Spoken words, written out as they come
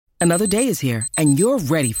Another day is here, and you're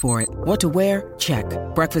ready for it. What to wear? Check.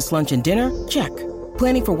 Breakfast, lunch, and dinner? Check.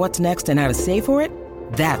 Planning for what's next and how to save for it?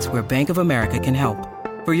 That's where Bank of America can help.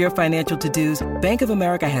 For your financial to-dos, Bank of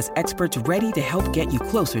America has experts ready to help get you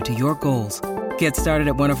closer to your goals. Get started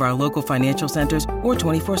at one of our local financial centers or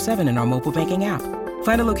 24/7 in our mobile banking app.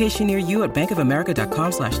 Find a location near you at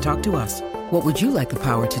bankofamerica.com/talktous. What would you like the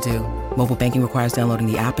power to do? Mobile banking requires downloading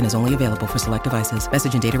the app and is only available for select devices.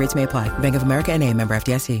 Message and data rates may apply. Bank of America N.A., member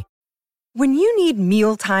FDIC. When you need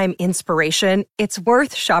mealtime inspiration, it's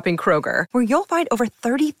worth shopping Kroger, where you'll find over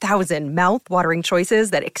 30,000 mouth-watering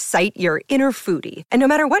choices that excite your inner foodie. And no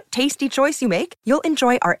matter what tasty choice you make, you'll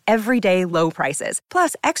enjoy our everyday low prices,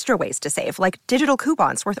 plus extra ways to save, like digital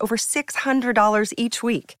coupons worth over $600 each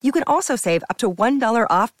week. You can also save up to $1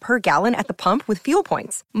 off per gallon at the pump with fuel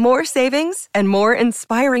points. More savings and more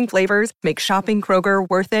inspiring flavors make shopping Kroger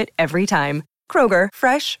worth it every time. Kroger,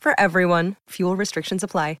 fresh for everyone. Fuel restrictions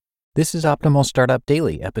apply. This is Optimal Startup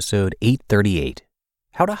Daily, episode 838.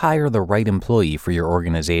 How to Hire the Right Employee for Your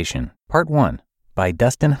Organization, Part 1, by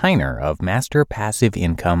Dustin Heiner of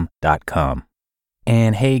MasterPassiveIncome.com.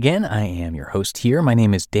 And hey again, I am your host here. My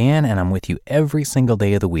name is Dan, and I'm with you every single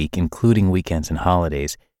day of the week, including weekends and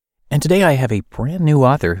holidays. And today I have a brand new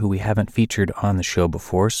author who we haven't featured on the show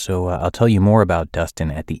before, so I'll tell you more about Dustin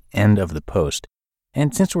at the end of the post.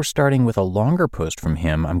 And since we're starting with a longer post from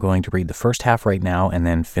him, I'm going to read the first half right now and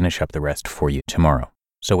then finish up the rest for you tomorrow.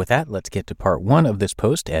 So with that, let's get to part 1 of this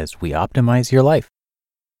post as we optimize your life.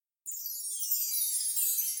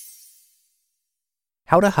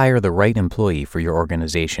 How to Hire the Right Employee for Your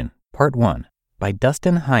Organization, Part 1, by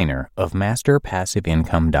Dustin Heiner of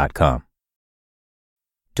MasterPassiveIncome.com.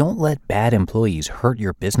 Don't let bad employees hurt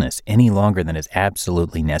your business any longer than is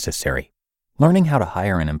absolutely necessary. Learning how to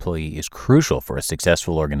hire an employee is crucial for a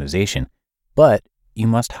successful organization, but you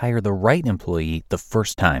must hire the right employee the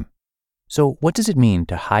first time. So what does it mean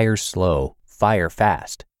to hire slow, fire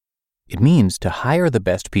fast? It means to hire the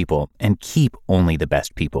best people and keep only the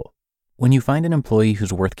best people. When you find an employee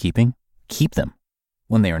who's worth keeping, keep them.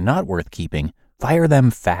 When they are not worth keeping, fire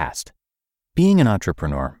them fast. Being an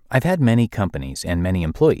entrepreneur, I've had many companies and many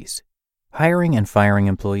employees. Hiring and firing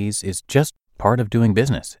employees is just part of doing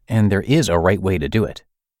business, and there is a right way to do it.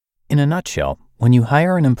 In a nutshell, when you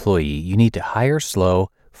hire an employee, you need to hire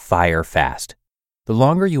slow, fire fast. The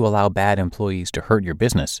longer you allow bad employees to hurt your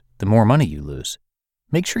business, the more money you lose.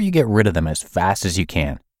 Make sure you get rid of them as fast as you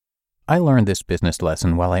can. I learned this business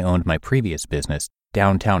lesson while I owned my previous business,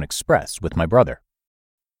 Downtown Express, with my brother.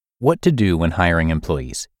 What to do when hiring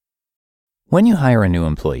employees. When you hire a new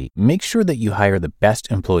employee, make sure that you hire the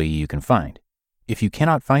best employee you can find. If you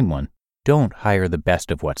cannot find one, don't hire the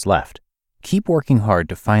best of what's left. Keep working hard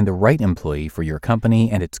to find the right employee for your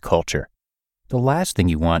company and its culture. The last thing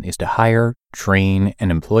you want is to hire, train,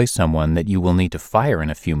 and employ someone that you will need to fire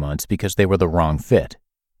in a few months because they were the wrong fit.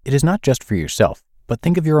 It is not just for yourself, but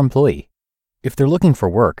think of your employee. If they're looking for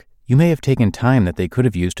work, you may have taken time that they could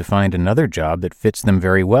have used to find another job that fits them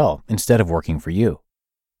very well instead of working for you.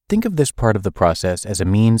 Think of this part of the process as a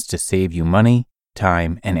means to save you money,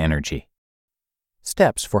 time, and energy.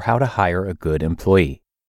 Steps for how to hire a good employee.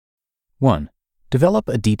 1. Develop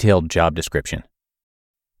a detailed job description.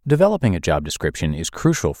 Developing a job description is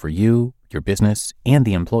crucial for you, your business, and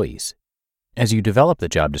the employees. As you develop the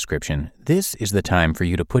job description, this is the time for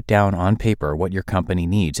you to put down on paper what your company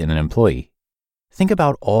needs in an employee. Think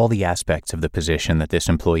about all the aspects of the position that this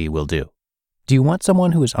employee will do. Do you want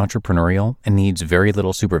someone who is entrepreneurial and needs very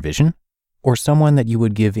little supervision? Or someone that you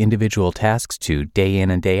would give individual tasks to day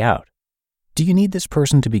in and day out? Do you need this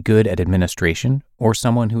person to be good at administration or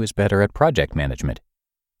someone who is better at project management?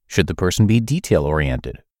 Should the person be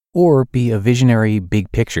detail-oriented or be a visionary,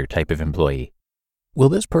 big-picture type of employee? Will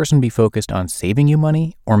this person be focused on saving you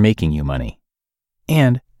money or making you money?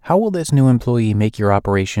 And how will this new employee make your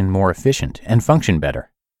operation more efficient and function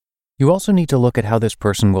better? You also need to look at how this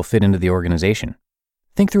person will fit into the organization.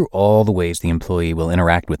 Think through all the ways the employee will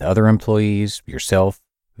interact with other employees, yourself,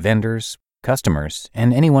 vendors, customers,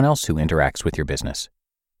 and anyone else who interacts with your business.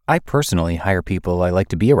 I personally hire people I like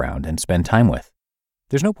to be around and spend time with.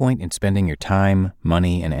 There's no point in spending your time,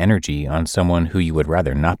 money, and energy on someone who you would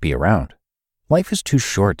rather not be around. Life is too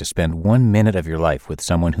short to spend 1 minute of your life with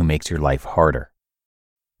someone who makes your life harder.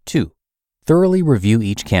 2. Thoroughly review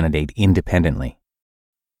each candidate independently.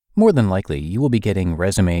 More than likely, you will be getting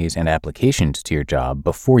resumes and applications to your job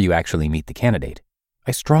before you actually meet the candidate.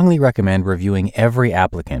 I strongly recommend reviewing every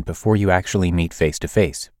applicant before you actually meet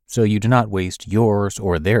face-to-face, so you do not waste yours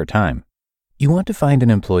or their time. You want to find an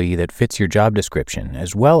employee that fits your job description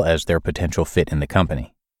as well as their potential fit in the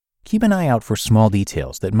company. Keep an eye out for small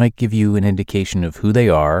details that might give you an indication of who they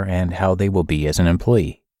are and how they will be as an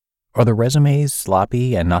employee. Are the resumes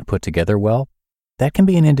sloppy and not put together well? That can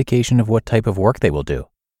be an indication of what type of work they will do.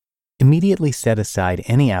 Immediately set aside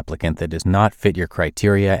any applicant that does not fit your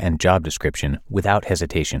criteria and job description without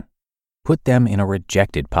hesitation. Put them in a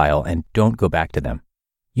rejected pile and don't go back to them.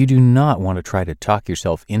 You do not want to try to talk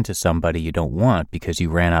yourself into somebody you don't want because you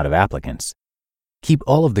ran out of applicants. Keep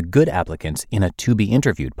all of the good applicants in a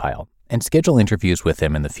to-be-interviewed pile and schedule interviews with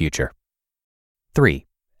them in the future. 3.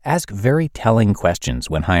 Ask very telling questions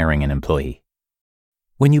when hiring an employee.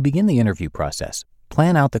 When you begin the interview process,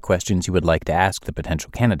 plan out the questions you would like to ask the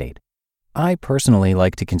potential candidate. I personally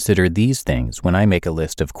like to consider these things when I make a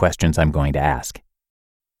list of questions I'm going to ask.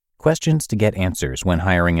 Questions to get answers when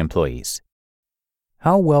hiring employees.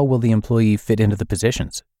 How well will the employee fit into the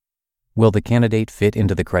positions? Will the candidate fit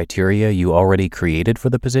into the criteria you already created for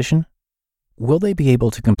the position? Will they be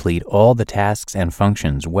able to complete all the tasks and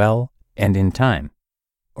functions well and in time?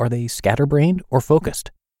 Are they scatterbrained or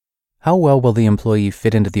focused? How well will the employee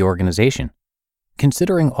fit into the organization?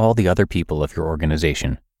 Considering all the other people of your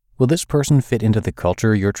organization, will this person fit into the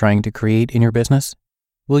culture you're trying to create in your business?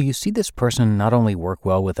 Will you see this person not only work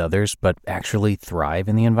well with others, but actually thrive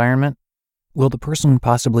in the environment? Will the person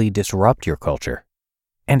possibly disrupt your culture?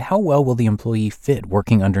 And how well will the employee fit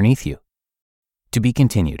working underneath you? To be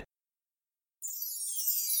continued.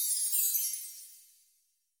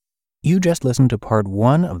 You just listened to part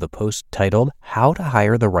 1 of the post titled How to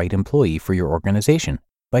Hire the Right Employee for Your Organization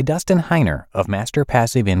by Dustin Heiner of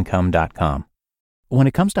MasterPassiveIncome.com. When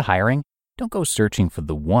it comes to hiring, don't go searching for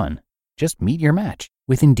the one. Just meet your match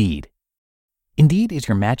with Indeed. Indeed is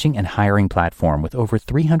your matching and hiring platform with over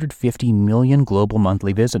 350 million global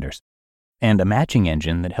monthly visitors and a matching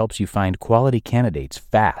engine that helps you find quality candidates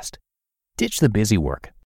fast. Ditch the busy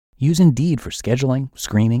work. Use Indeed for scheduling,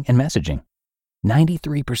 screening, and messaging.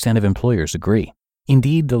 93% of employers agree.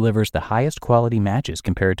 Indeed delivers the highest quality matches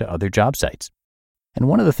compared to other job sites. And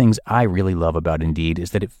one of the things I really love about Indeed is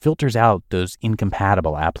that it filters out those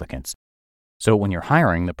incompatible applicants. So when you're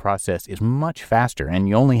hiring, the process is much faster and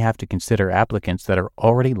you only have to consider applicants that are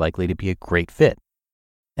already likely to be a great fit.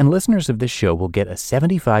 And listeners of this show will get a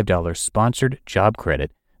 $75 sponsored job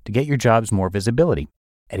credit to get your jobs more visibility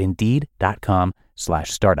at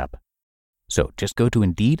Indeed.com/startup. So just go to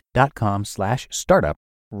Indeed.com/startup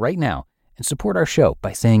right now and support our show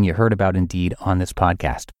by saying you heard about Indeed on this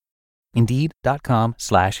podcast.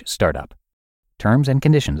 Indeed.com/startup. Terms and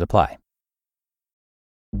conditions apply.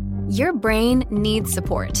 Your brain needs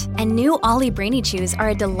support, and new Ollie Brainy Chews are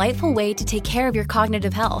a delightful way to take care of your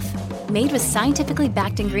cognitive health. Made with scientifically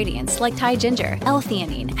backed ingredients like Thai ginger,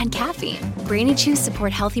 L-theanine, and caffeine, Brainy Chews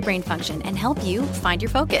support healthy brain function and help you find your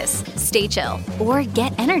focus, stay chill, or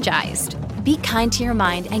get energized. Be kind to your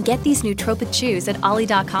mind and get these nootropic chews at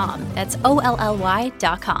Ollie.com. That's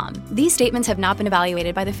OLLY.com. These statements have not been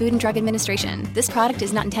evaluated by the Food and Drug Administration. This product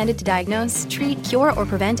is not intended to diagnose, treat, cure, or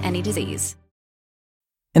prevent any disease.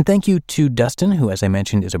 And thank you to Dustin, who, as I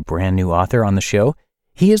mentioned, is a brand new author on the show.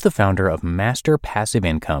 He is the founder of Master Passive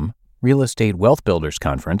Income, Real Estate Wealth Builders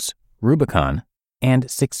Conference, Rubicon, and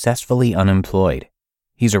Successfully Unemployed.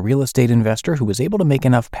 He's a real estate investor who was able to make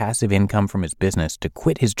enough passive income from his business to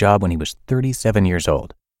quit his job when he was 37 years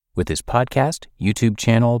old. With his podcast, YouTube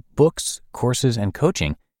channel, books, courses, and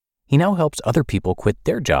coaching, he now helps other people quit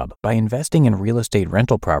their job by investing in real estate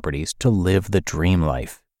rental properties to live the dream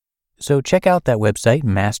life. So check out that website,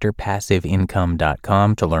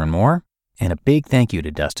 MasterPassiveIncome.com, to learn more. And a big thank you to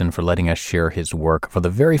Dustin for letting us share his work for the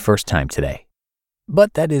very first time today.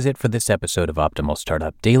 But that is it for this episode of Optimal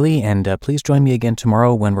Startup Daily, and please join me again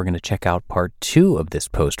tomorrow when we're going to check out part 2 of this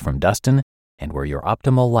post from Dustin and where your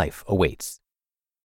optimal life awaits.